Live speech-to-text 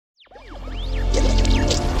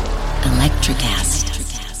NutraCast.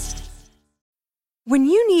 When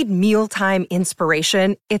you need mealtime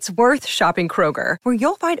inspiration, it's worth shopping Kroger, where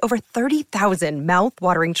you'll find over 30,000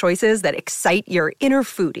 mouth-watering choices that excite your inner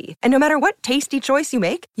foodie. And no matter what tasty choice you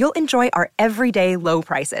make, you'll enjoy our everyday low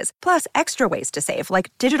prices, plus extra ways to save,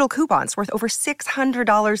 like digital coupons worth over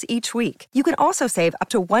 $600 each week. You can also save up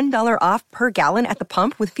to $1 off per gallon at the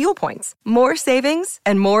pump with fuel points. More savings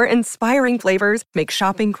and more inspiring flavors make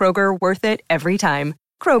shopping Kroger worth it every time.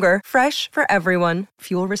 Kroger, fresh for everyone.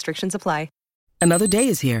 Fuel restrictions apply. Another day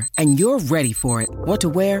is here, and you're ready for it. What to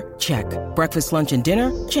wear? Check. Breakfast, lunch, and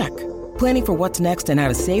dinner? Check. Planning for what's next and how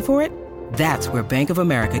to save for it? That's where Bank of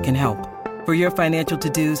America can help. For your financial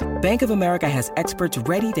to-dos, Bank of America has experts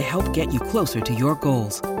ready to help get you closer to your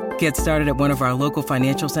goals. Get started at one of our local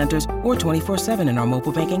financial centers or 24/7 in our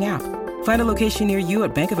mobile banking app. Find a location near you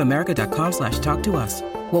at bankofamerica.com/talktous.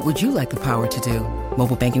 What would you like the power to do?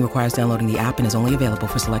 Mobile banking requires downloading the app and is only available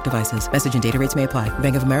for select devices. Message and data rates may apply.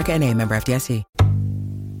 Bank of America N.A., member FDIC.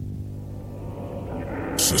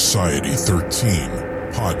 Society 13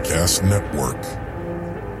 Podcast Network.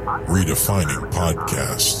 Redefining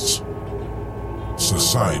podcasts.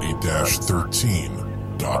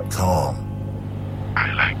 Society-13.com.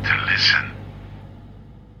 I like to listen.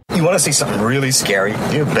 You want to see something really scary?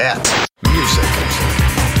 You bet. Music,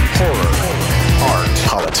 horror, art,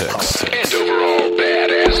 politics, and overall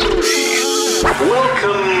badassery.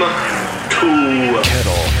 Welcome to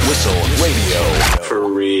Kettle Whistle Radio.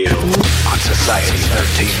 For Real On Society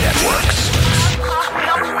 13 Networks.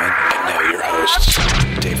 Everyone, and now your hosts,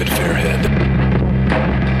 David Fairhead.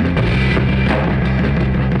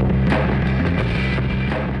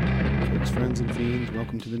 Folks, friends, and fiends,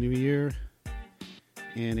 welcome to the new year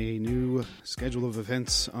and a new schedule of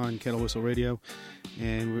events on Kettle Whistle Radio.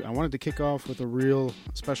 And I wanted to kick off with a real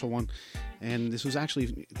special one. And this was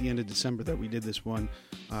actually the end of December that we did this one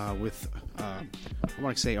with, I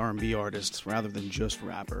want to say R&B artists rather than just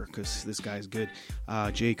rapper, because this guy's good.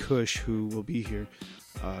 Jae Kush, who will be here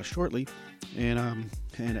shortly. And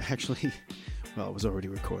actually, well, it was already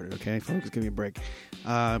recorded, okay? Folks, give me a break.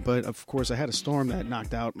 But, of course, I had a storm that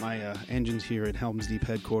knocked out my engines here at Helm's Deep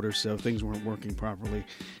headquarters, so things weren't working properly,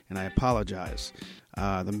 and I apologize.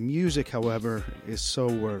 The music, however, is so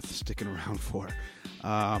worth sticking around for.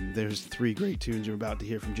 There's 3 great tunes you're about to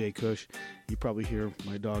hear from Jae Kush. You probably hear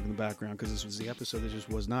my dog in the background because this was the episode that just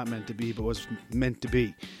was not meant to be, but was meant to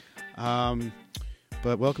be.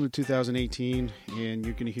 But welcome to 2018, and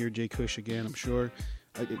you're going to hear Jae Kush again, I'm sure.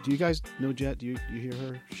 Do you guys know Jet? Do you hear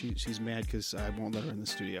her? She's mad because I won't let her in the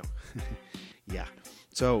studio. Yeah.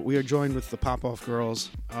 So we are joined with the Pop-Off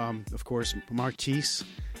Girls, of course, Martise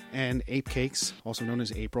and Ape Cakes, also known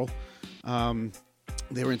as April.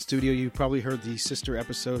 They were in studio. You probably heard the sister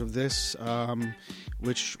episode of this,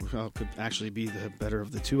 which could actually be the better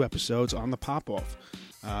of the 2 episodes on the Pop-Off.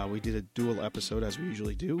 We did a dual episode as we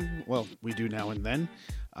usually do. Well, we do now and then.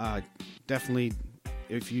 Definitely,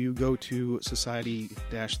 if you go to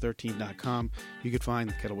society-13.com, you could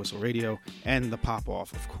find Kettle Whistle Radio and the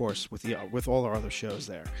Pop-Off, of course, with all our other shows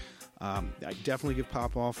there. I definitely give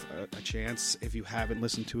Pop-Off a chance. If you haven't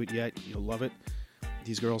listened to it yet, you'll love it.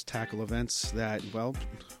 These girls tackle events that, well,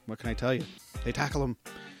 what can I tell you? They tackle them.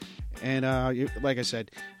 And like I said,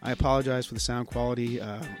 I apologize for the sound quality.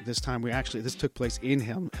 This time this took place in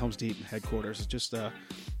Helm's Deep headquarters. It just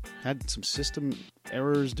had some system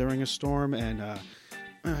errors during a storm, and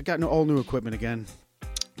I got all new equipment again.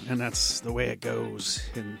 And that's the way it goes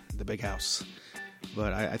in the big house.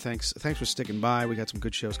 But I thanks for sticking by. We got some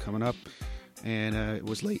good shows coming up. And it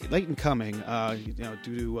was late in coming, due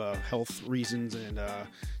to health reasons and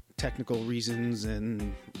technical reasons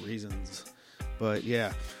and reasons. But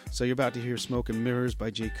yeah, so you're about to hear Smoke and Mirrors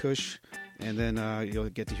by Jae Kush, and then you'll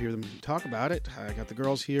get to hear them talk about it. I got the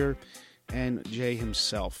girls here and Jay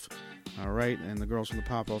himself. All right, and the girls from the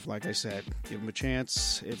Pop-Off, like I said, give them a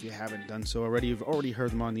chance if you haven't done so already. You've already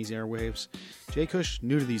heard them on these airwaves. Jae Kush,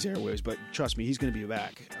 new to these airwaves, but trust me, he's going to be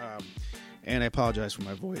back. And I apologize for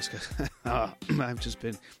my voice because I've just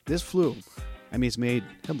been this flu. I mean, it's made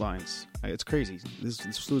headlines. It's crazy.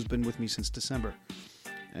 This flu's been with me since December.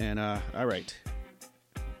 And all right,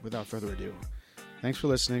 without further ado, thanks for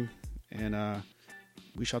listening, and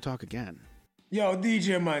we shall talk again. Yo,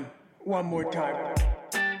 DJ man, one more time.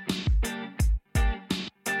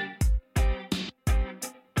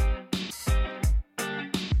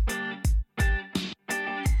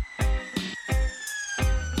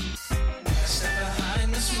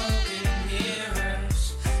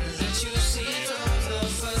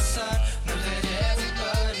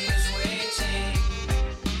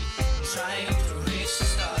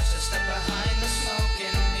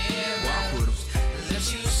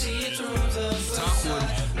 Through the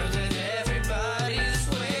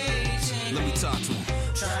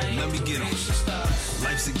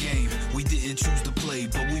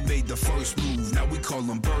call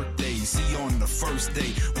them birthdays. See, on the first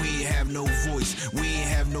day, we ain't have no voice, we ain't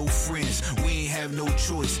have no friends, we ain't have no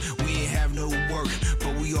choice, we ain't have no work,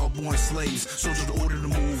 but we all born slaves. So just order to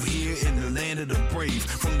move here in the land of the brave.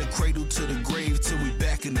 From the cradle to the grave, till we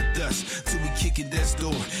back in the dust, till we kick in death's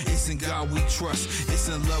door. It's in God we trust, it's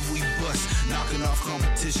in love we bust, knocking off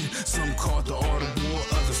competition. Some call it the art of war,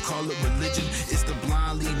 others call it religion. It's the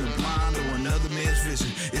blind leading the blind, or another man's vision.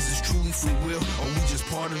 Is this truly free will, or we just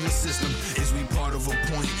part of the system? Is we part of a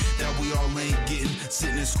point that we all ain't getting?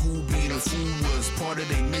 Sitting in school being a fool was part of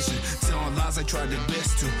their mission. Telling lies I tried their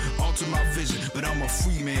best to alter my vision, but I'm a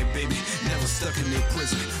free man, baby, never stuck in their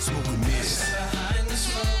prison, smoking mirrors. Behind the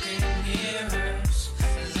smoking mirrors,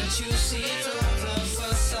 let you see through the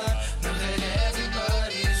facade. Know that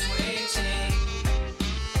everybody's waiting,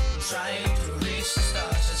 trying to reach the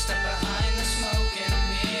stars. A step behind the smoking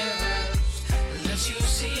mirrors, let you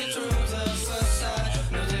see through the facade.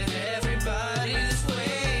 Know that everybody's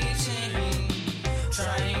waiting,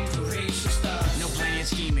 trying to reach the stars. No plan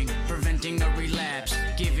scheming, preventing a relapse,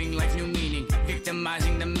 giving life new meaning,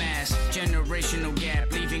 victimizing the mass. Generational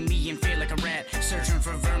gap, leaving me in fear like a rat. Searching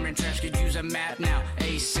for vermin traps, could use a map now,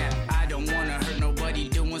 ASAP. I don't wanna hurt nobody,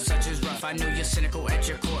 doing such is rough. I know you're cynical at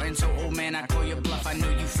your core, and so old man, I call you bluff. I know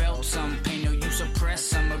you felt some pain, know you suppressed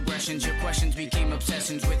some aggressions. Your questions became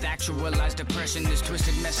obsessions with actualized depression. This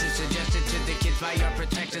twisted message suggested to the kids by our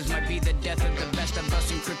protectors might be the death of the best of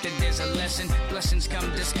us. Encrypted, there's a lesson, blessings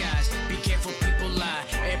come disguised. Be careful, people lie.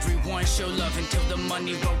 Everyone show love until the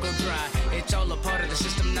money roll go dry. It's all a part of the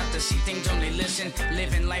system, not to see things, only listen.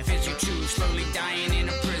 Living life as you choose, slowly dying in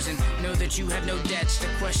a prison. Know that you have no debts, the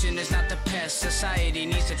question is not the pest. Society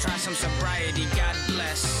needs to try some sobriety, God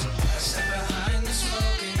bless. Step behind the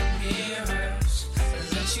smoking mirrors,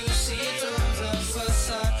 let you see through the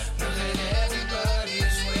facade. Know that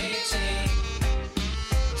everybody's waiting,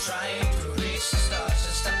 trying to reach the stars. A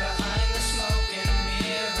step behind the smoking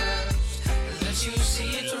mirrors, let you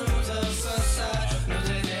see through the facade. Know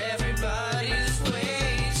that everybody's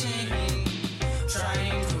waiting,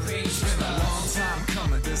 trying to reach the stars. Long time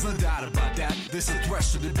coming, there's no doubt about that. This a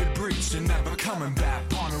threshold to be breached and never coming back.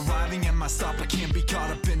 Upon arriving at my stop, I can't be caught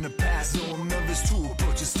up in the past. No, I'm nervous to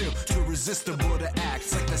approach it, still too irresistible to act.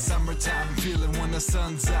 It's like the summertime feeling when the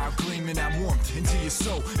sun's out, gleaming that warmth into your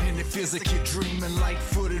soul. And it feels like you're dreaming,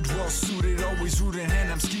 light-footed, well-suited, always rooted,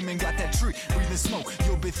 and I'm scheming. Got that tree, breathing smoke.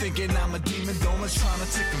 You'll be thinking I'm a demon, don't let's trying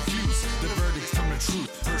to confuse the verdicts from the truth.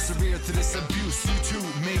 Persevere to this abuse. You too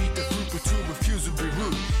may eat the fruit, but to refuse would be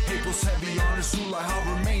rude. April's heavy on this rule, like how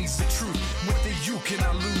remains the truth. What the you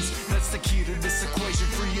cannot lose, that's the key to this equation.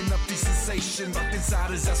 Freeing up these sensations, locked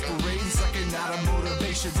inside is aspirating, sucking out of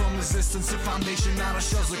motivation. From resistance to foundation, not a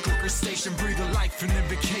shell's like a station. Breathe a life and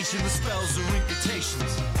invocation, the spells or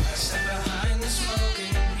incantations. Step behind the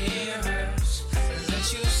smoking mirrors,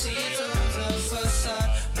 let you see through the facade.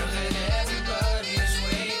 Know that everybody's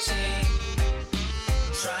waiting,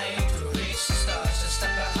 trying to reach the stars. A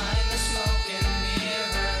step behind the smoking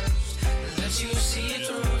mirrors, let you see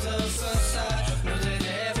through the facade. Know that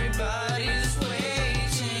everybody's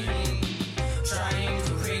waiting, trying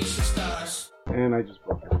to reach the stars. And I just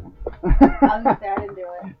broke it. I didn't do it.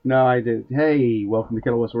 No, I did. Hey, welcome to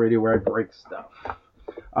Kettle Whistle Radio, where I break stuff.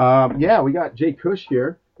 Yeah, we got Jae Kush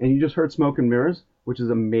here, and you just heard Smoke and Mirrors, which is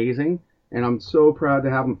amazing, and I'm so proud to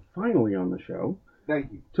have him finally on the show.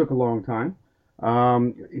 Thank you. Took a long time.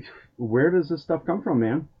 Where does this stuff come from,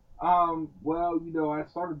 man? Well, you know, I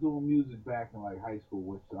started doing music back in like high school,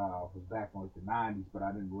 which was back in like the 90s, but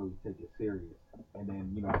I didn't really take it serious. And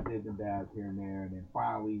then, you know, I did and dabs here and there, and then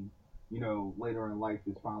finally, you know, later in life,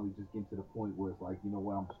 it's finally just getting to the point where it's like, you know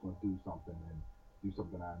what, I'm just going to do something and do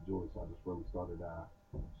something I enjoy. So I just really started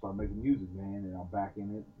making music, man, and I'm back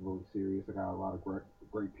in it, really serious. I got a lot of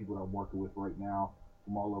great people that I'm working with right now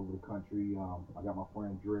from all over the country. I got my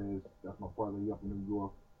friend Driz, that's my brother, he up in New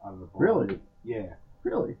York, out of the bar. Really? Yeah.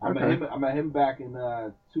 Really? I Okay. met him back in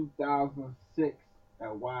 2006 at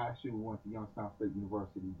YSU. We went to Youngstown State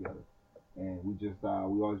University together, and we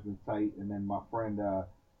always been tight. And then my friend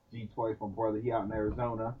G Twice, my brother, he out in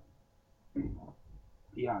Arizona. And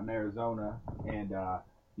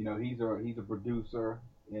you know, he's a producer,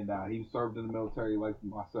 and he served in the military like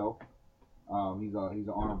myself. He's an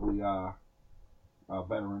honorably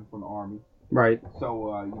veteran from the Army. Right.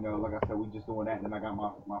 So you know, like I said, we just doing that. And then I got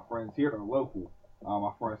my friends here that are local.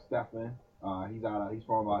 My friend Stefan, he's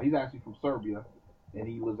actually from Serbia, and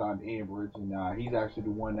he lives out in Ambridge, and he's actually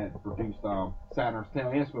the one that produced Saturn's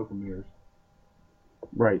Town and Smoke and Mirrors.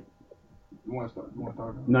 Right. You want to start?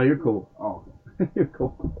 No, you're cool. Oh, You're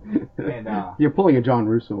cool. And you're pulling a John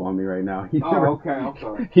Russo on me right now. Okay, I'm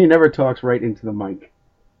sorry. He never talks right into the mic.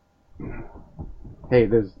 Hey,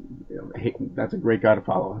 that's a great guy to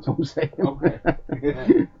follow. That's what I'm saying.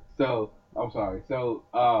 Okay. So, I'm sorry. So,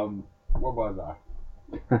 where was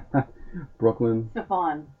I? Brooklyn.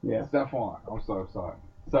 Stefan. Yeah. Stefan. I'm so sorry.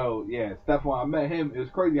 So, yeah, Stefan, I met him. It was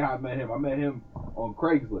crazy how I met him. I met him on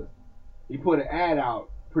Craigslist. He put an ad out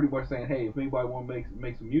pretty much saying, hey, if anybody want to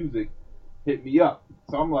make some music, hit me up.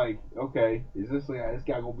 So I'm like, okay, is this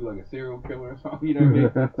guy going to be like a serial killer or something? You know what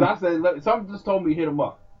I mean? So I said, something just told me hit him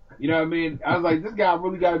up. You know what I mean? I was like, this guy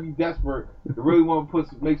really got to be desperate to really want to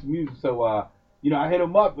make some music. So, I hit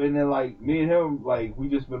him up, and then, like, me and him, like, we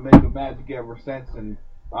just been making magic ever since. And,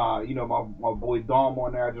 my boy Dom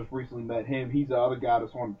on there, I just recently met him. He's the other guy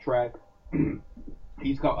that's on the track.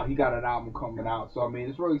 He got an album coming out. So, I mean,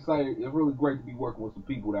 it's really exciting. It's really great to be working with some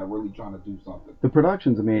people that are really trying to do something. The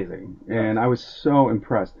production's amazing, and I was so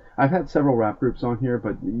impressed. I've had several rap groups on here,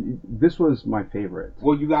 but this was my favorite.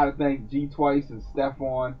 Well, you got to thank G Twice and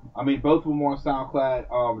Stefan. I mean, both of them on SoundCloud.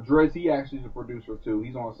 Driz, he actually is a producer, too.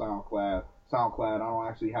 He's on SoundCloud. I don't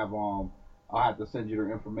actually have I'll have to send you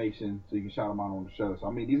their information so you can shout them out on the show. So,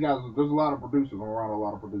 I mean, these guys, there's a lot of producers. I'm around a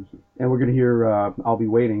lot of producers. And we're going to hear I'll Be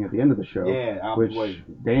Waiting at the end of the show. Yeah, I'll Be Waiting.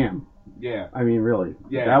 Damn. Yeah. I mean, really.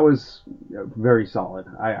 Yeah. That was very solid.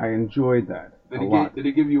 I enjoyed that a lot. Did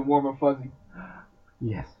it give you a warm and fuzzy?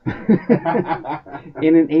 Yes.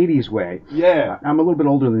 In an 80s way. Yeah. I'm a little bit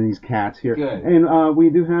older than these cats here. Good. And we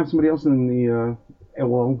do have somebody else in the,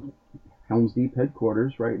 Helm's Deep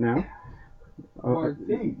headquarters right now.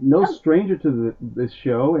 No stranger to this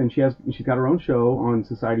show, and she's got her own show on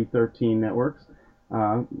Society 13 Networks.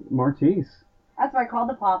 Martise. That's why I called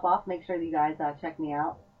the pop-off. Make sure that you guys check me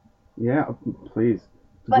out. Yeah, please.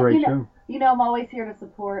 It's a great show. You know, I'm always here to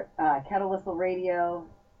support Kettle Whistle Radio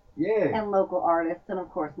and local artists, and, of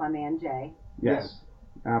course, my man, Jay. Yes,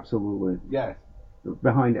 absolutely. Yes.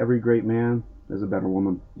 Behind every great man, there's a better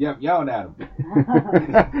woman. Yep, yelling at him.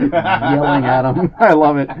 Yelling at him. I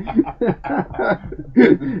love it.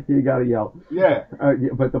 You gotta yell. Yeah.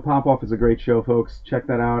 But the Pop-Off is a great show, folks. Check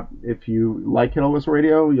that out. If you like Kettle Whistle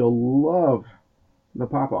Radio, you'll love the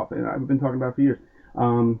Pop-Off. And I've been talking about it for years.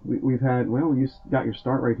 We've had, you got your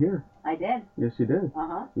start right here. I did. Yes, you did.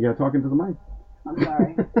 Uh-huh. You got talking to the mic. I'm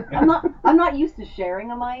sorry. I'm not used to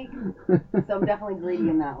sharing a mic, so I'm definitely greedy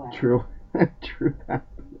in that way. True. True.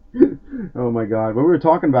 Oh my God! When we were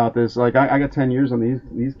talking about this, like I got 10 years on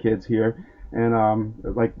these kids here, and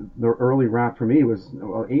like the early rap for me was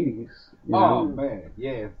 80s. Oh man,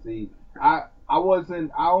 yeah. See, I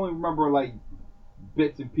only remember like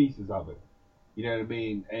bits and pieces of it. You know what I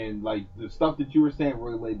mean? And like the stuff that you were saying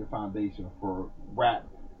really laid the foundation for rap.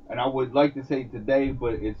 And I would like to say today,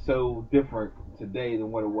 but it's so different today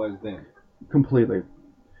than what it was then. Completely.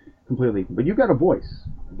 But you got a voice.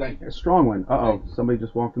 Thank you. A strong one. Somebody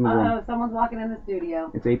just walked in the room. Oh, someone's walking in the studio.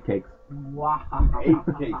 It's Ape Cakes. Wow. Ape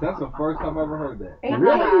Cakes. That's the first time I've ever heard that.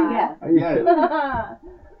 Really? Yes. Yes.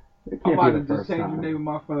 I'm about to just change the name of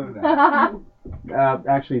my phone now.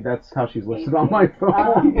 Actually, that's how she's listed on my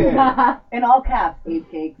phone. Yeah. In all caps, Ape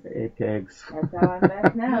Cakes. Ape Cakes. That's how I'm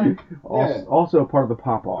best known. Also part of the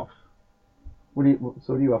Pop-Off. What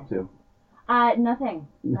are you up to? Nothing.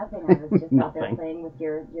 I was just out there playing with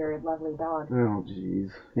your lovely dog. Oh,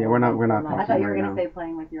 jeez. Yeah, we're not talking I thought you were right going to now. say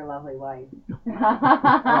playing with your lovely wife. Oh,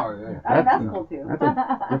 yeah. That's cool, too. That's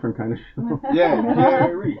a different kind of show. Yeah,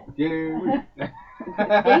 Jerry.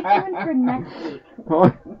 Stay tuned for next week.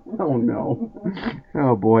 Oh, no.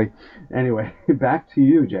 Oh, boy. Anyway, back to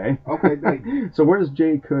you, Jay. Okay, thank you. So where does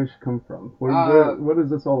Jae Kush come from? What is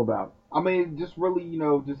this all about? I mean, just really,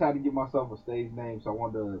 just had to give myself a stage name, so I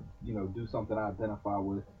wanted to, do something I identify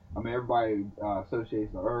with. I mean, everybody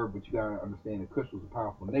associates the herb, but you gotta understand that Kush was a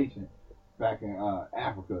powerful nation back in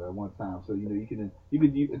Africa at one time. So you can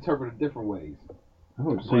interpret it different ways.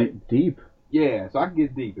 Oh, so deep. Yeah, so I can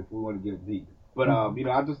get deep if we want to get deep. But I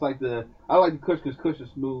like the Kush because Kush is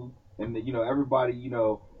smooth. And everybody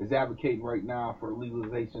is advocating right now for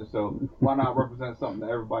legalization, so why not represent something that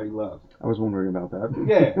everybody loves? I was wondering about that.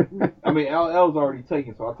 Yeah, I mean LL's already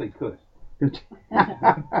taken, so I'll take Kush. I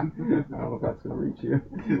don't know if that's gonna reach you.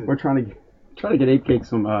 We're trying to get Ape Cake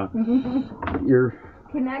some ear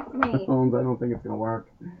Connect me. phones. I don't think it's gonna work.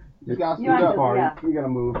 You got to You gotta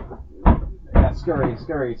move. Yeah, scurry.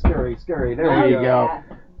 There you go. Yeah.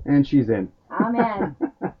 And she's in. I'm in.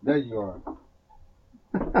 There you are.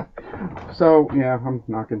 So, yeah, I'm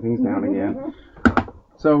knocking things down again.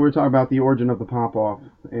 So, we're talking about the origin of the Pop-Off,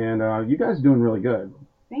 and you guys are doing really good.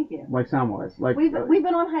 Thank you. Like, sound-wise. Like, we've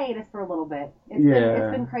been on hiatus for a little bit.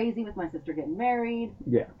 It's been crazy with my sister getting married.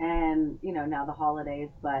 Yeah. And, now the holidays,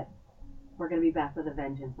 but We're going to be back with a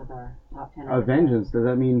vengeance with our top 10. A vengeance? Does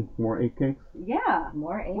that mean more 8 cakes? Yeah.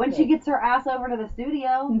 More 8 When cakes. she gets her ass over to the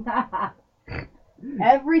studio.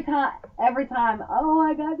 Every time, oh,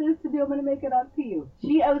 I got this to do, I'm going to make it up to you.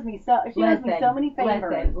 She owes me so many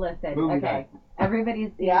favors. Listen, okay. Everybody's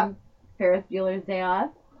seen Ferris Bueller's Day Off,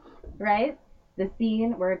 right? The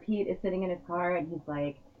scene where Pete is sitting in his car and he's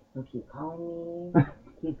like, he'll keep calling me.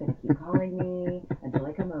 He's going to keep calling me until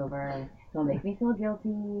I come over. He'll make me feel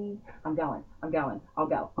guilty. I'm going. I'll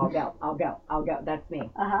go. That's me.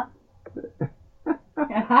 Uh-huh.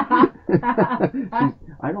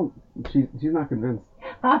 She's not convinced.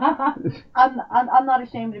 I'm not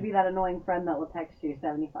ashamed to be that annoying friend that will text you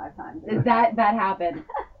 75 times. That happened.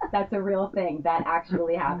 That's a real thing. That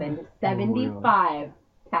actually happened. 75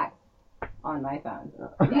 texts on my phone.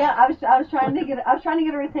 Yeah, I was trying to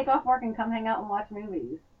get her to take off work and come hang out and watch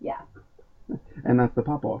movies. Yeah. And that's the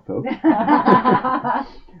pop off, folks.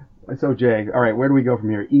 So Jay, all right, where do we go from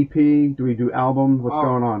here? EP? Do we do album? What's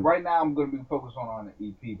going on? Right now, I'm going to be focused on the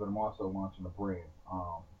EP, but I'm also launching a brand.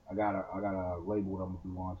 I got a label that I'm going to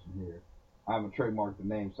be launching here. I haven't trademarked the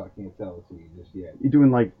name, so I can't tell it to you just yet. You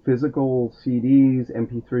doing like physical CDs,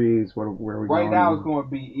 MP3s? Where are we going? Right now, it's going to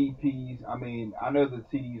be EPs. I mean, I know the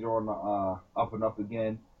CDs are on the up and up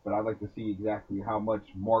again, but I'd like to see exactly how much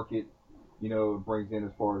market, it brings in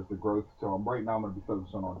as far as the growth. So right now, I'm going to be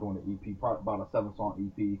focused on doing an EP, probably about a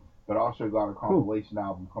 7-song EP. But I also got a compilation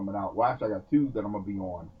album coming out. Well, actually, I got 2 that I'm going to be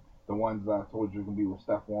on. The ones that I told you are going to be with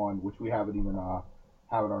Stephon, which we haven't even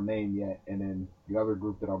haven't our name yet. And then the other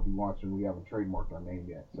group that I'll be launching, we haven't trademarked our name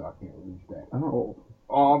yet, so I can't release that. Oh,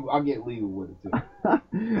 I'll get legal with it, too.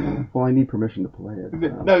 Well, I need permission to play it.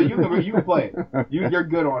 So. No, you can play it. You're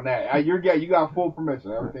good on that. You got full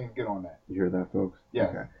permission. Everything's good on that. You hear that, folks?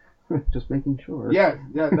 Yes. Okay. Just making sure. Yes.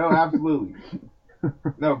 Yeah, no, absolutely.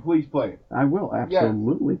 No, please play it. I will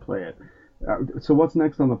absolutely play it. So what's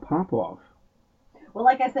next on the pop-off? Well,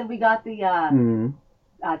 like I said, we got the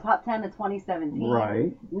top 10 of 2017.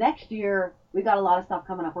 Right. Next year, we got a lot of stuff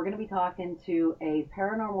coming up. We're going to be talking to a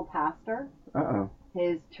paranormal pastor. Uh-oh.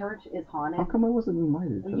 His church is haunted. How come I wasn't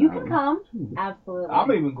invited? You can come. Absolutely.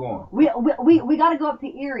 I'm even going. We got to go up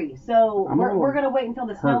to Erie, so we're going to wait until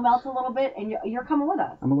the snow melts a little bit, and you're coming with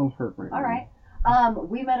us. I'm a little hurt right now. All right.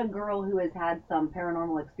 We met a girl who has had some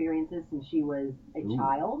paranormal experiences since she was a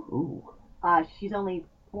child. Ooh. She's only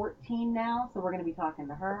 14 now, so we're going to be talking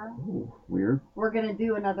to her. Ooh, weird. We're going to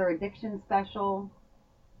do another addiction special.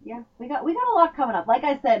 Yeah, we got a lot coming up. Like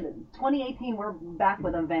I said, 2018, we're back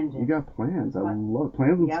with a vengeance. You got plans. I love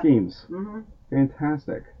plans and schemes. Mm-hmm.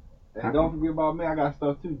 Fantastic. And don't forget about me. I got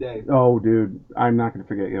stuff too, Dave. Oh, dude, I'm not going to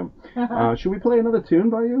forget you. Should we play another tune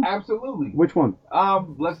by you? Absolutely. Which one?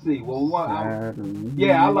 Let's see. Well, I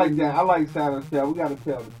like that. I like Saturn's Tale. We got to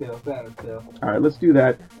tell the tale. Saturn's Tale. All right, let's do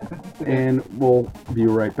that, and we'll be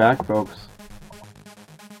right back, folks.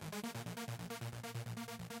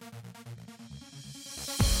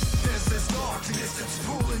 There's this darkness that's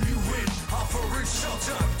pulling you in, offering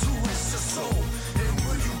shelter to rest your soul. And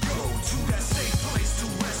will you go to that safe place to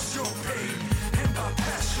rest your pain and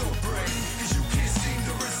bypass your brain? 'Cause you can't seem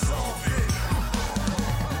to resolve it.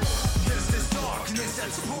 There's this darkness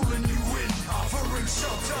that's pulling you in, offering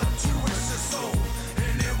shelter to rest your soul.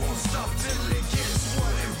 And it won't stop till it gets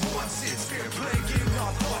what it wants. It's fear plaguing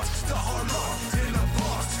our thoughts, the hard locked in a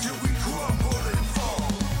box till we crumble and fall.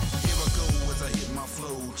 Here I go as I hit my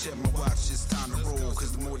flow. Check my watch, it's time to roll.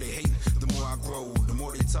 Cause the more they hate, the more I grow. The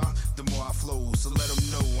more they talk, the more I flow. So let them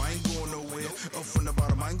know I ain't going nowhere. Up from the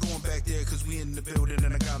bottom, I ain't going back there. Cause we in the building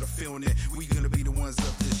and I got a feeling that we gonna be the ones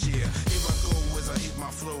up this year. Here I go as I hit my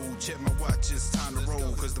flow. Check my watch, it's time to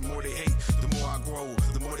roll. Cause the more they hate, the more I grow.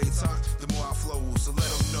 The more they talk, the more I flow. So let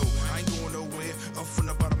them know I ain't going nowhere. Up from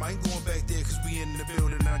the bottom, I ain't going back there. Cause we in the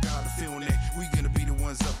building and I got a feeling that we gonna be the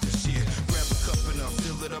ones up this year. Grab a cup and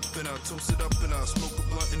fill it up and toast it up and smoke a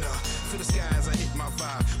blunt and feel the sky as I hit my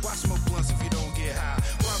vibe. Why smoke blunts if you don't get high?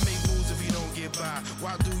 Why make moves if you don't get by?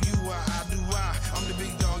 Why do you, I do I? I'm the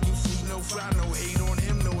big dog, you free, no fly. No hate on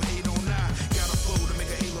him, no hate on I. Got a flow to make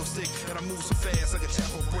a halo stick, and I move so fast like a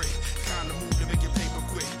chapel brick. Kinda move to make your paper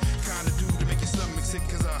quick. Kinda do to make your stomach sick,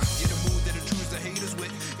 cause get a mood that intrudes the haters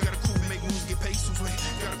with. Got a crew to make moves, get patience with.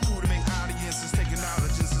 Got a crew to make audiences take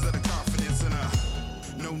knowledge instead of the confidence, and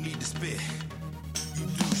no need to spit. You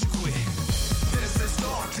douche quit. There's this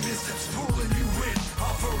darkness that's pulling you in,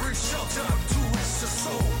 offering shelter to rest your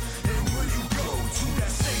soul. And will you go to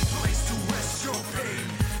that safe place to rest your pain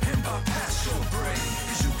and bypass your brain?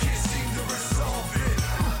 'Cause you can't seem to resolve it.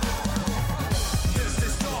 There's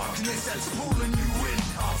this darkness that's pulling you in,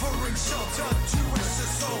 offering shelter to rest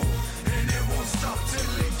your soul. And it won't stop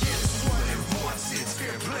till it gets what it wants. It's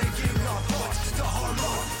fear plaguing our thoughts.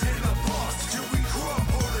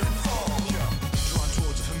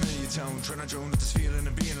 trying to drone with this feeling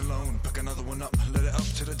of being alone. Pick another one up, let it up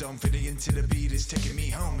to the dome, fitting into the beat is taking me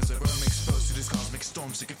home as I roam exposed to this cosmic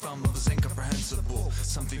storm. Sick and found love is incomprehensible.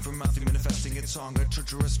 Something from nothing manifesting in song, a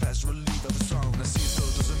treacherous past relief of a sorrow. And I see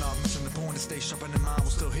soldiers and not missing the point to stay sharp in the mind.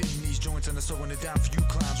 We're still hitting these joints and I'm sewing it down for you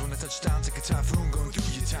clowns. When I touch down, take a typhoon going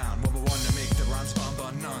through your town. One by one to make the rhymes bound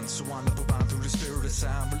by none. So wind up bound through the spirit of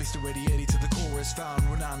sound. Release the radiating to the chorus found.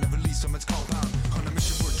 Renown and release from its compound. On a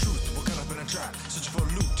mission for truth, we're caught up in a trap. Searching for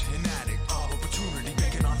loot, an addict of opportunity.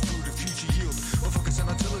 Banking on fruit of future yield. We're focusing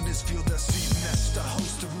on tilling this field. That seed nest, a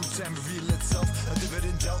host of roots and reveal itself. A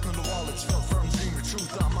dividend dealt on the wall, it's felt firm dream of truth.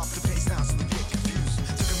 I'm off the pace now so they get confused.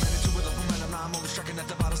 Took a minute to with up momentum. Now I'm always striking at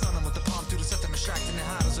the bottom. Stunning with the palm through the set them extracting the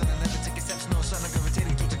highs. And I never take steps, no sign of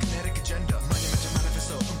gravitating through the kinetic agenda. Monumental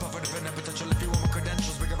manifesto, unpuffered and potential. If you want my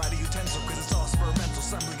credentials, bigger body utensil. Cause it's all experimental.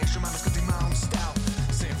 Assembling extra minus, cutting my own style.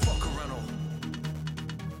 Saying fuck a rental.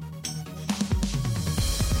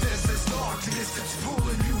 There's this darkness that's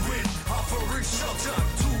pulling you in, offering shelter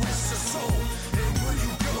to rest your soul. And will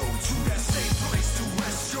you go to that same place to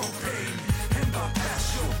rest your pain and bypass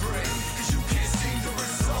your brain? Cause you can't seem to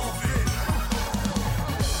resolve it.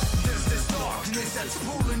 There's this darkness that's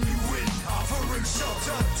pulling you in, offering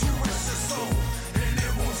shelter to rest your soul. And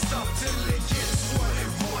it won't stop till it gets what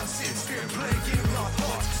it wants. It's fear plaguing our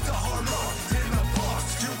thoughts, the hard rock in the box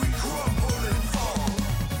till we crumble and fall.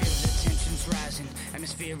 Feel the tensions rising,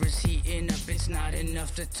 atmosphere is heating up. It's not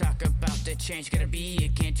enough to talk about the change. Gotta be, you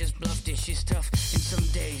can't just bluff. This shit's tough. And some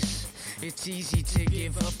days it's easy to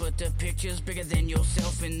give up, but the picture's bigger than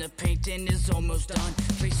yourself, and the painting is almost done.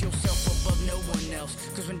 Place yourself above no one else,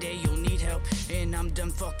 cause one day you'll need help. And I'm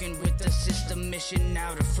done fucking with the system, mission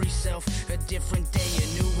out of free self. A different day,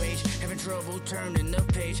 a new age, having trouble turning the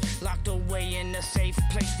page. Locked away in a safe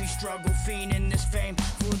place, we struggle, fiending this fame.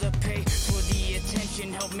 For the pay, for the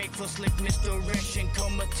attention, help make for slick misdirection.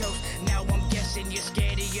 Comatose, now I'm guessing you're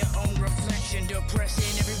scared of your own reflection.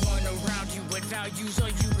 Depressing everyone around you, what values are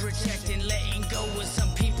you protecting? Letting go of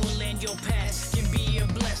some people in your past can be a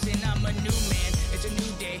blessing. I'm a new man, it's a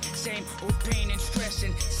new day. Same old pain and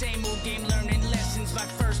stressing, same old game learning lessons. Like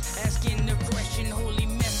first asking the question, holy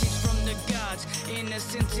message from the gods.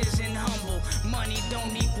 Innocence isn't humble, money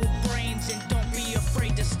don't equal brains. And don't be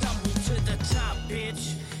afraid to stumble to the top,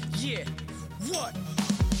 bitch. Yeah, what?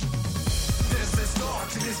 There's this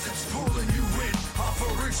darkness that's pulling you in,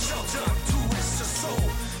 offering shelter to rest your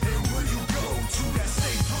soul. And will you go to that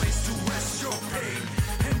same place to rest your pain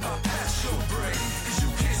and bypass your brain? Cause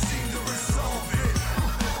you can't seem to resolve it.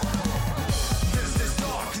 There's this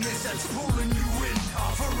darkness that's pulling you in,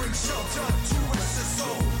 offering shelter to rest your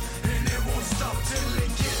soul. And it won't stop till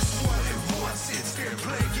it gets what it wants. It's fear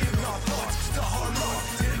plaguing our thoughts, the hard rock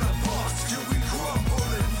in the box till we crumble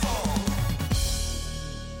and fall.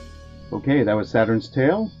 Okay, that was Saturn's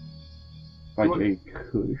Tale by Jae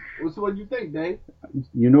Kush. So what do you think, Dave?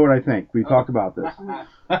 You know what I think. We talked about this.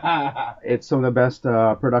 It's some of the best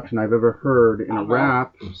production I've ever heard in a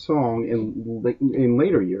rap song in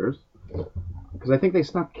later years. Because I think they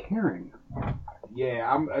stopped caring.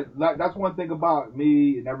 Yeah, that's one thing about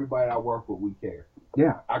me and everybody I work with. We care.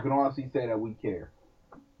 Yeah. I can honestly say that we care.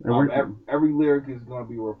 Every lyric is going to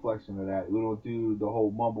be a reflection of that. We don't do the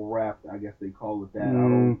whole mumble rap, I guess they call it that. I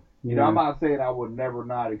don't, you know, I'm not saying I would never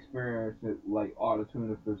not experience it like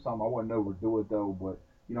auto-tune if there's something. I wouldn't overdo it though, but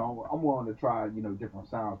you know, I'm willing to try, you know, different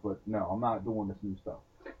sounds, but no, I'm not doing this new stuff.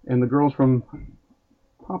 And the girls from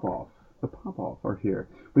Pop-Off, are here.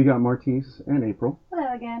 We got Martise and April.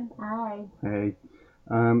 Hello again. Hi. Hey.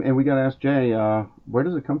 And we got to ask Jay, where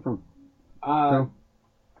does it come from?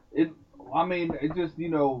 It just, you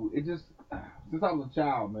know, since I was a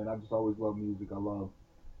child, man, I just always loved music. I love,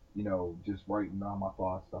 you know, just writing down my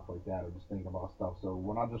thoughts, stuff like that, or just thinking about stuff. So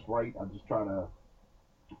when I just write, I just try to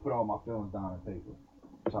put all my feelings down on paper.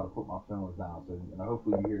 Try to put my feelings down. So, you know,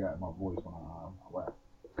 hopefully you hear that in my voice when I rap.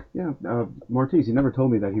 Yeah, Martise, he never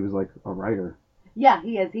told me that he was like a writer. Yeah,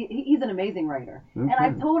 he is. He's an amazing writer. Okay. And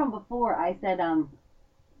I've told him before, I said,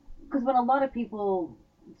 because when a lot of people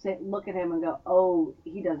look at him and go, oh,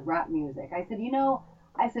 he does rap music. I said,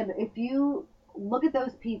 if you look at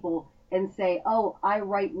those people and say, oh, I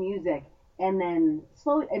write music, and then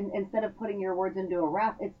instead of putting your words into a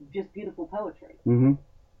rap, it's just beautiful poetry. Mm-hmm.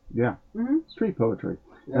 Yeah. Mm-hmm. Street poetry.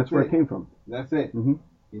 That's where it came from. That's it. Mm-hmm.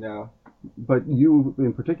 You know. But you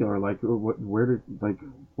in particular, like,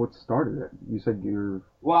 what started it? You said you're...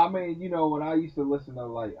 Well, I mean, you know, when I used to listen to,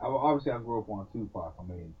 like, obviously I grew up on Tupac. I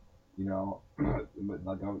mean, you know,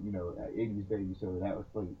 like, you know, 80s baby, so that was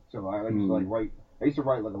like, so I used to, like, write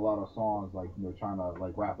like a lot of songs, like, you know, trying to,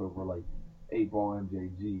 like, rap over, like, 8 Ball,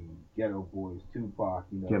 MJG, Ghetto Boys, Tupac,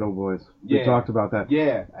 Ghetto Boys. Yeah. We talked about that.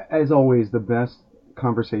 Yeah. As always, the best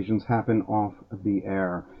conversations happen off the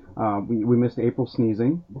air. We missed April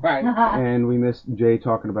sneezing. Right. And we missed Jay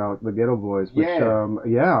talking about the Ghetto Boys, which,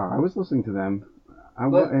 I was listening to them.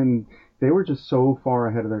 And they were just so far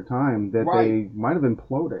ahead of their time that they might have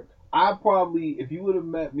imploded. I probably, if you would have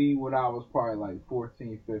met me when I was probably like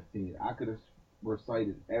 14, 15, I could have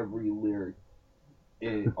recited every lyric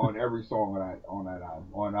on every song on that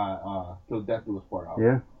album, Till Death Do Us Part album.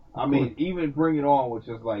 Yeah. I mean, even Bring It On, which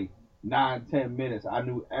is like 9-10 minutes, I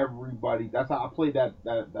knew everybody. That's how I played that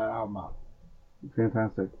album out.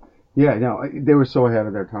 Fantastic. Yeah, no, they were so ahead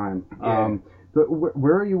of their time. Yeah. But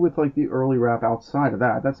where are you with like the early rap outside of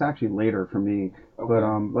that? That's actually later for me. Okay. But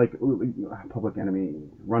like Public Enemy,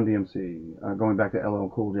 Run DMC, going back to LL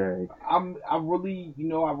Cool J. I really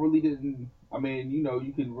didn't. I mean,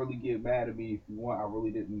 you can really get mad at me if you want. I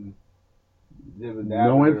really didn't.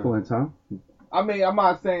 No influence, huh? I mean, I'm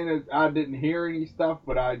not saying that I didn't hear any stuff,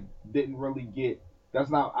 but I didn't really get.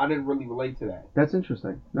 I didn't really relate to that. That's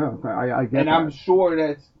interesting. No, I get and that. I'm sure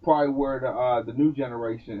that's probably where the new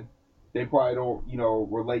generation, they probably don't,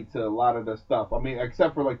 relate to a lot of the stuff. I mean,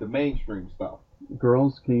 except for like the mainstream stuff.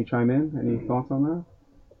 Girls, can you chime in? Any thoughts on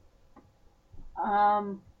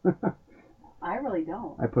that? I really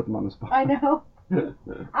don't. I put them on the spot. I know.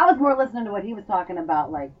 I was more listening to what he was talking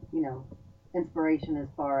about, like, inspiration as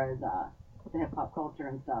far as the hip hop culture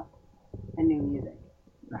and stuff and new music.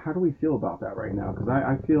 How do we feel about that right now? Because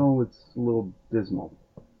I feel it's a little dismal.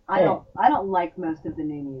 I don't like most of the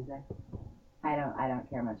new music. I don't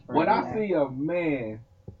care much for when it. When I see a man,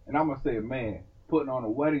 and I'm gonna say a man, putting on a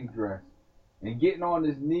wedding dress and getting on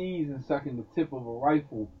his knees and sucking the tip of a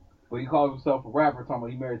rifle, but he calls himself a rapper, talking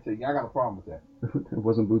about he married to you, I got a problem with that. It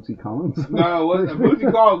wasn't Bootsy Collins? No, it wasn't.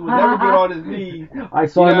 Bootsy Collins would never get on his knees. I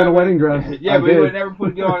saw him in a wedding dress. Yeah, but he would never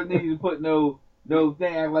get on his knees and put no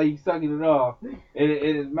thing, act like he's sucking it off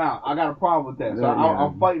in his mouth. I got a problem with that. So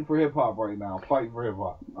I'm fighting for hip hop right now. I'm fighting for hip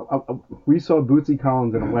hop. We saw Bootsy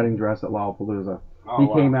Collins in a wedding dress at Lollapalooza. He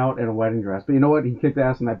came out in a wedding dress, but you know what? He kicked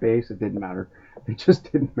ass in that bass. It didn't matter. It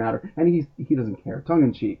just didn't matter, and he doesn't care. Tongue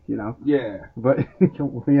in cheek, Yeah. But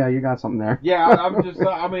yeah, you got something there. Yeah, I'm just.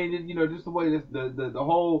 I mean, just the way the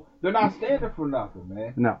whole. They're not standing for nothing,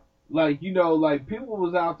 man. No. Like like people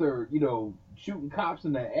was out there, shooting cops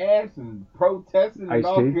in the ass and protesting and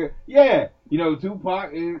all that. Yeah,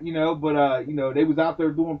 Tupac, but they was out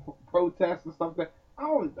there doing protests and stuff. I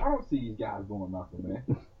don't see these guys doing nothing,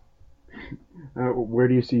 man. Where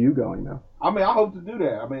do you see you going, though? I mean, I hope to do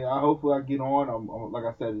that. I mean, hopefully I get on. I'm like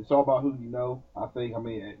I said, it's all about who you know. I think. I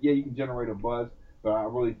mean, yeah, you can generate a buzz, but I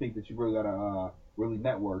really think that you really gotta really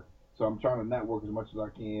network. So I'm trying to network as much as I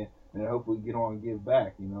can, and hopefully get on and give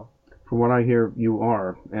back. From what I hear, you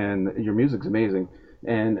are, and your music's amazing.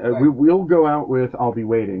 And we'll go out with "I'll Be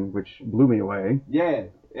Waiting," which blew me away. Yeah,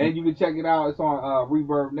 and you can check it out. It's on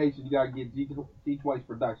Reverb Nation. You gotta get G Twice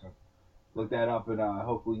Productions. Look that up and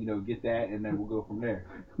hopefully get that, and then we'll go from there.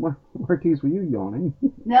 Marquise, were you yawning?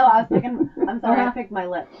 No, I was thinking. I'm sorry, I picked my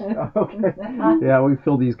lips. Okay. Yeah, we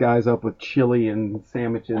filled these guys up with chili and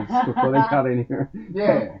sandwiches before they got in here.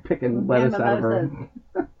 Yeah, picking lettuce out of her.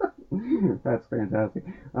 That's fantastic.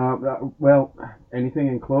 Well, anything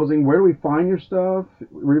in closing? Where do we find your stuff?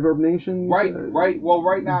 Reverb Nation? Right. Well,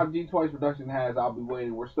 right now, G Twice Production has I'll Be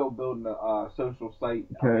Waiting. We're still building a social site.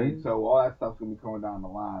 Okay. So all that stuff's going to be coming down the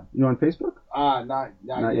line. You on Facebook? Not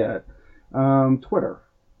yet. Twitter?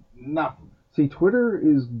 Nothing. See, Twitter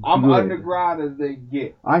is I'm good. underground as they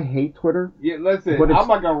get. I hate Twitter. Yeah, listen, I'm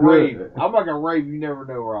like a rave. I'm like a rave. You never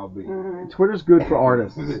know where I'll be. Twitter's good for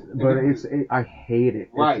artists, but I hate it.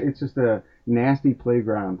 Right. It's just a nasty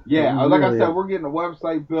playground. Yeah, like I said, we're getting a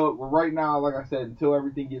website built. We're right now, like I said, until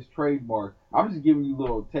everything gets trademarked. I'm just giving you a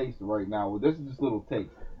little taste right now. Well, this is just a little taste.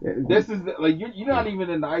 This is like you're not even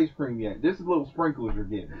in the ice cream yet. This is little sprinkles you're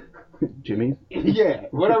getting. Jimmy's? Yeah,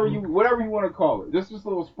 whatever you want to call it. This is just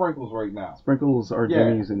little sprinkles right now. Sprinkles are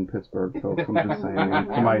Jimmy's in Pittsburgh, folks. I'm just saying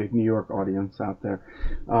to my New York audience out there.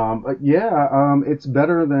 It's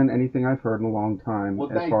better than anything I've heard in a long time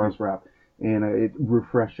as far as rap, and it's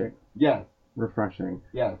refreshing. Yes. Refreshing.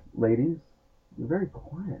 Yes. Ladies, you're very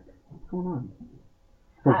quiet. What's going on?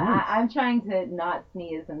 I'm trying to not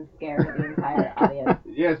sneeze and scare the entire audience.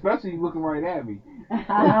 Yeah, especially looking right at me.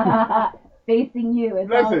 Facing you.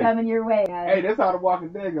 It's all coming your way. Hey, that's how The Walking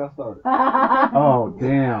Dead got started. Oh,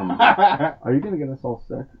 damn. Are you going to get us all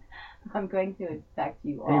sick? I'm going to infect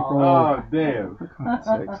you all. April. Oh, damn. For God's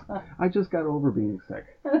sakes. I just got over being sick.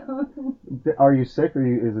 Are you sick or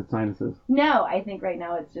is it sinuses? No, I think right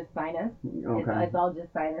now it's just sinus. Okay. It's all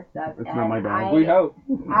just sinus stuff. It's not my dog. We hope.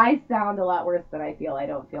 I sound a lot worse than I feel. I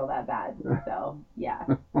don't feel that bad. So, yeah.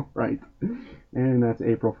 Right. And that's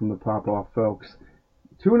April from the Pop-Off, folks.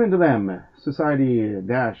 Tune into them,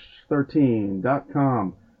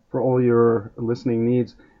 society-13.com, for all your listening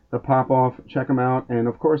needs. The Pop-Off, check them out. And,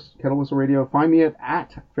 of course, Kettle Whistle Radio. Find me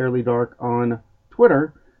at Fairly Dark on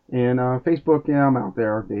Twitter. And Facebook, yeah, I'm out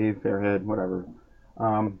there. Dave, Fairhead, whatever.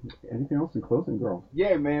 Anything else in closing, girls?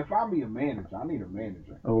 Yeah, man, find me a manager. I need a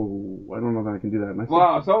manager. Oh, I don't know that I can do that.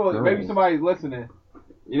 Well, so maybe somebody's listening.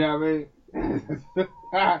 You know what I mean?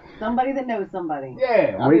 Somebody that knows somebody.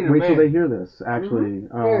 Yeah. Wait till they hear this. Actually,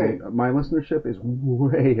 my listenership is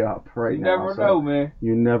way up right now. You never know, man.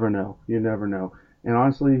 You never know. You never know. And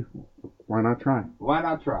honestly, why not try? Why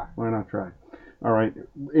not try? Why not try? All right.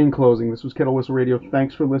 In closing, this was Kettle Whistle Radio.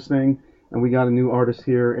 Thanks for listening. And we got a new artist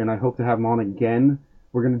here, and I hope to have him on again.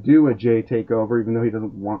 We're going to do a Jay takeover, even though he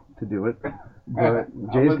doesn't want to do it. But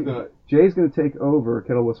Jay's going to take over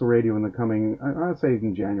Kettle Whistle Radio in the coming, I'd say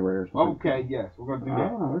in January or something. Okay, yes, we're going to do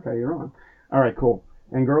that. Oh, okay, you're on. All right, cool.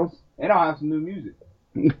 And girls? And I'll have some new music.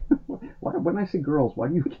 When I say girls, why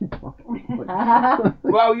do you keep talking?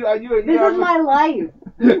 Well, this is my life.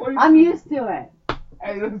 I'm used to it.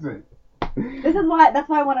 Hey, listen. That's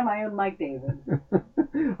why I wanted my own mic, David.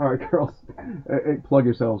 All right, girls, plug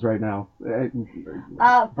yourselves right now.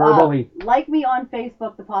 Verbally. Like me on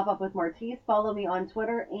Facebook, The Pop Up with Martise. Follow me on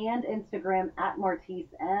Twitter and Instagram at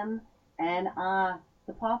MartiseM. And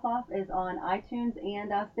The Pop Off is on iTunes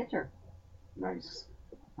and Stitcher. Nice.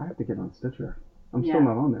 I have to get on Stitcher. I'm still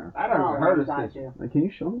not on there. I don't even heard of Stitcher. Can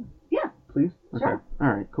you show me? Yeah. Please? Okay. Sure. All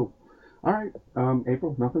right, cool. All right,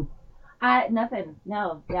 April, nothing? Nothing.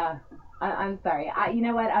 No, yeah. I'm sorry. You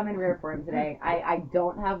know what? I'm in rare form today. I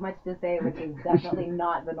don't have much to say, which is definitely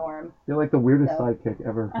not the norm. You're like the weirdest sidekick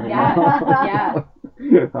ever. Yeah.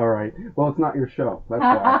 All right. Well, it's not your show. That's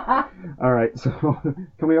why. All right. So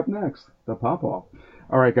coming up next, the Pop-Off.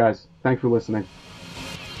 All right, guys. Thanks for listening.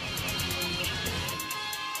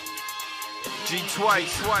 G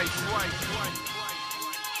twice.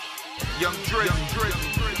 Young Dre.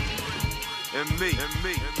 And me.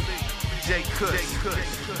 Jae Kush.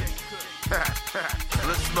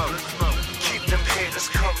 Let's smoke. Keep them haters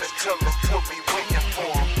coming, tell them we'll be waiting for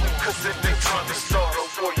them. Cause if they trying to start a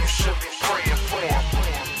war, you should be praying for them.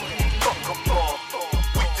 Fuck them all.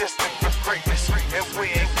 We destined for greatness. And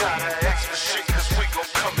we ain't gotta ask for shit, cause we gon'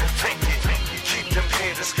 come and take it. Keep them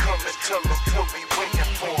haters coming, tell them we'll be waiting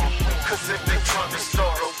for them. Cause if they trying to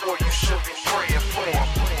start a war, you should be praying for them.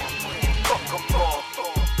 Fuck them all.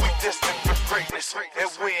 We destined for greatness. And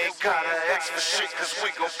we ain't gotta ask for shit, cause we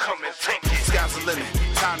gon' come and take it. Sky's the limit,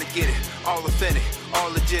 time to get it. All authentic,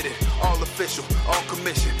 all legit, all official, all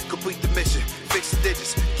commission. Complete the mission, fix the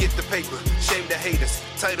digits, get the paper. Shame the haters,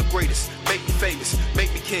 title greatest. Make me famous,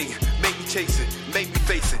 make me king, make me chase it, make me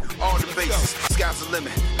face it. All the bases, sky's the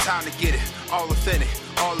limit, time to get it. All authentic,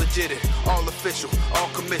 all legit, all official, all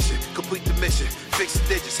commission. Complete the mission, fix the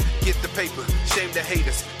digits, get the paper. Shame the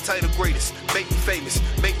haters, title greatest. Make me famous,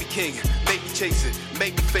 make me king, make me chase it,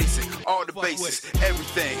 make me face it. All the bases,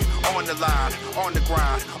 everything on the line, on the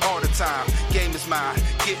grind, all the time. Game is mine,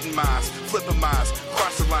 getting mines, flipping mines,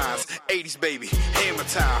 cross the lines. 80s baby, hammer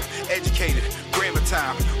time, educated, grammar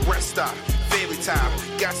time, rest stop, family time.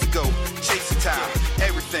 Got to go, chasing time,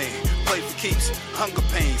 everything. Play for keeps, hunger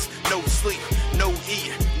pains, no sleep, no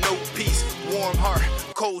eating, no peace, warm heart,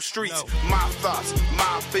 cold streets, my thoughts,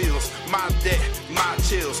 my feels, my debt, my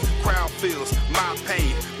chills, crowd feels, my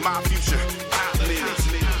pain, my future, I live.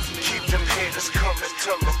 Keep them haters coming,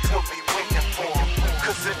 tell them we'll be waiting for them.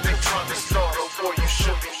 Cause if they trying to start a war, you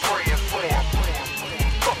should be praying for them.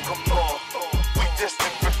 Fuck them all, we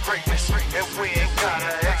destined for greatness. And we ain't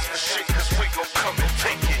gotta ask for shit, cause we gon' come and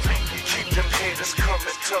take it. Keep them haters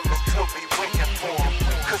coming, tell them we'll be waiting for them.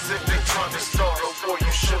 Cause if they trying to start a war,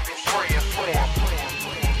 you should be praying for them.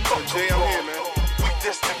 Fuck them all, we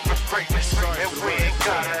destined for greatness. And we ain't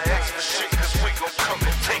gotta ask for shit, cause we gon' come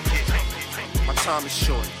and take it. My time is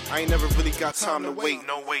short. I ain't never really got time to wait.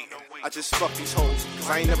 No wait. I just fuck these hoes, cause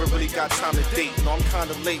I ain't never really got time to date. No, I'm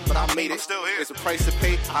kinda late, but I made it. Still here. There's a price to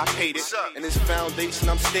pay, I paid it. And this foundation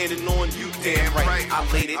I'm standing on, you damn right. I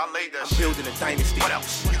laid it. I'm building a dynasty. What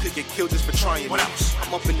else? You could get killed just for trying. What else?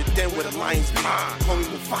 I'm up in the den where the lions be. Call me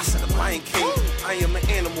Mufasa, the Lion King. I am an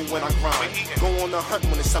animal when I grind. Go on the hunt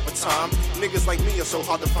when it's supper time. Niggas like me are so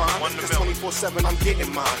hard to find. Cause 24/7 I'm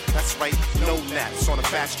getting mine. That's right, no naps. On a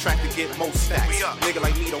fast track to get most stacks. Nigga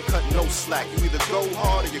like me don't cut no slack. You either go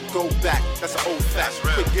hard or you go back. That's an old fact.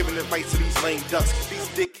 Quit giving advice to these lame ducks. These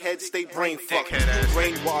dickheads stay brain fucked.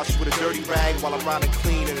 Brainwashed with a dirty rag while I'm riding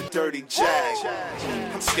clean in a dirty Jag.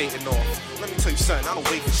 I'm skating off. Let me tell you something, I don't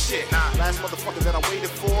wait for shit. Last motherfucker that I waited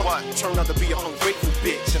for turned out to be an ungrateful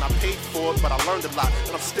bitch. And I paid for it, but I learned a lot.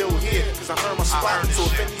 And I'm still here, cause I earned my spot. So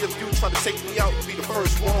if any of you try to take me out, be the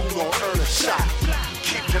first one who gon' earn a shot.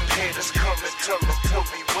 Keep them haters coming, tell them we'll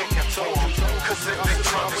be waiting for them. Cause if they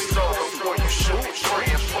try to start a war, you should be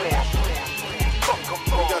praying for them. Fuck them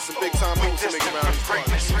all. We got some big time moves to make around these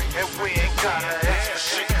parts. And we ain't gotta ask for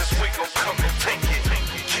shit, cause we gon' come and take it.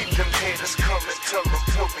 Keep them haters coming, tell them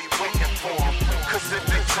we'll be waiting for them. Cause if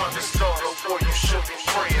they try to start a war, you should be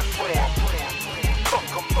praying for them. Fuck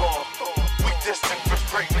them all. We destined for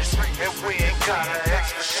greatness, and we ain't gotta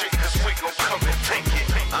ask for shit, cause we gon' come and take it.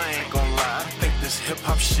 I ain't gon' lie, I think this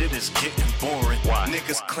hip-hop shit is getting boring. Why?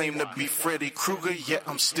 Niggas claim to be Freddy Krueger, yet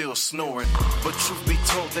I'm still snoring. But truth be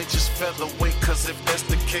told, they just featherweight, cause if that's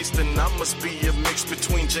the case, then I must be a mix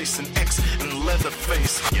between Jason X and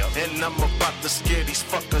Leatherface. And I'm about to scare these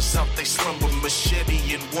fuckers out they slumber.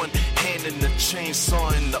 Machete in one hand and the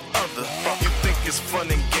chainsaw in the other. You think it's fun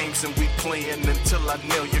and games and we playing until I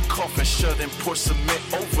nail your coffin shut and pour cement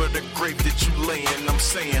over the grave that you lay in. I'm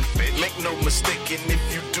saying, make no mistake, and if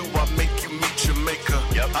you do, I'll make you meet your maker.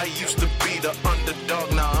 I used to be the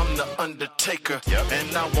underdog, now I'm the Undertaker.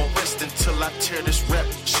 And I won't rest until I tear this rap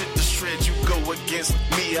shit to shreds. You go against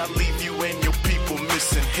me, I leave you and your people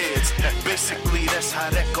missing heads. Basically, that's how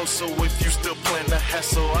that goes. So if you still plan to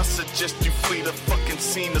hassle, I suggest you flee the fucking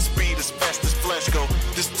scene of speed as fast as Flash go.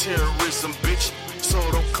 This terrorism, bitch. So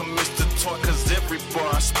don't commit to talk, cause every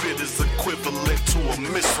bar I spit is equivalent to a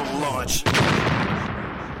missile launch.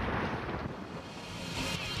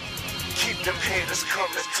 Keep them haters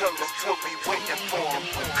coming, tell them we'll be waiting for them.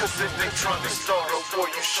 Cause if they try to start a war,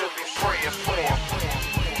 you should be praying for them.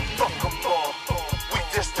 Fuck them all. We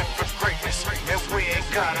destined for greatness, and we ain't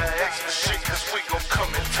gotta ask for shit, cause we gon'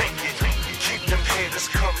 come and take it. Keep them haters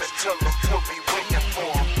coming, tell them we'll be waiting for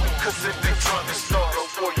them. Cause if they try to start a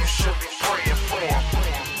war, you should be praying for them.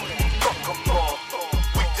 Fuck them all.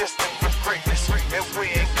 We destined for greatness, and we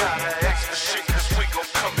ain't gotta ask for shit, cause we gon'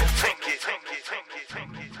 come and take it.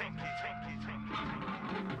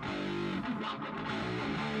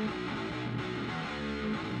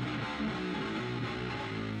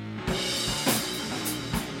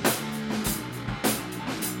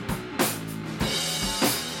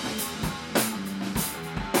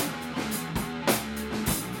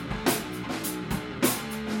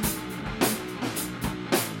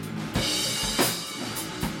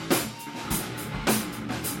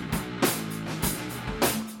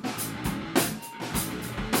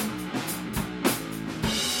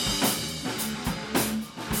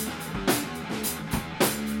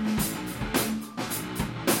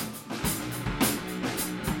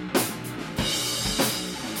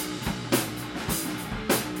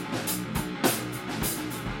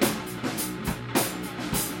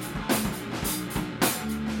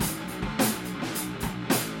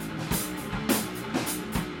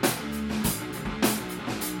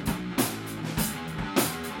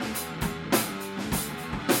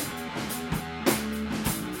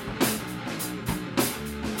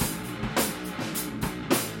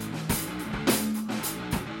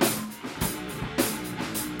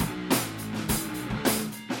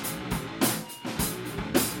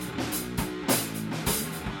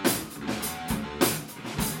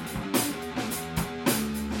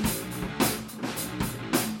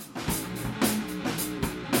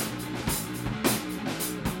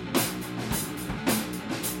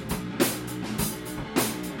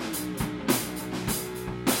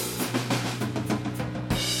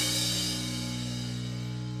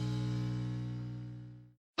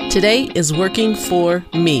 Today is working for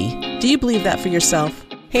me. Do you believe that for yourself?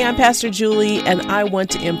 Hey, I'm Pastor Julie, and I want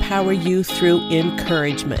to empower you through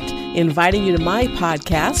encouragement. Inviting you to my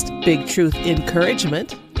podcast, Big Truth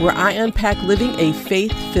Encouragement, where I unpack living a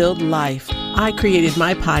faith-filled life. I created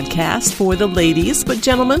my podcast for the ladies, but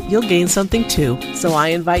gentlemen, you'll gain something too. So I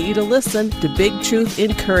invite you to listen to Big Truth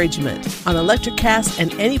Encouragement on Electricast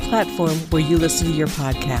and any platform where you listen to your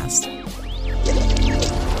podcast.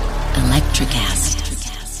 Electricast.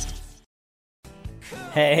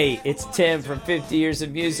 Hey, it's Tim from 50 Years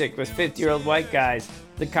of Music with 50-Year-Old White Guys,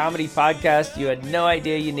 the comedy podcast you had no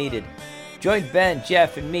idea you needed. Join Ben,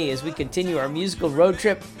 Jeff, and me as we continue our musical road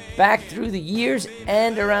trip back through the years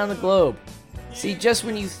and around the globe. See, just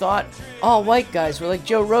when you thought all white guys were like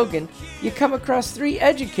Joe Rogan, you come across 3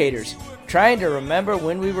 educators trying to remember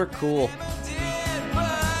when we were cool.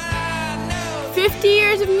 50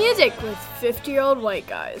 years of music with 50-year-old white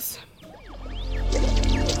guys.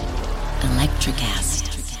 Electricast.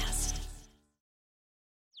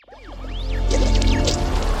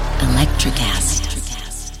 Electricast.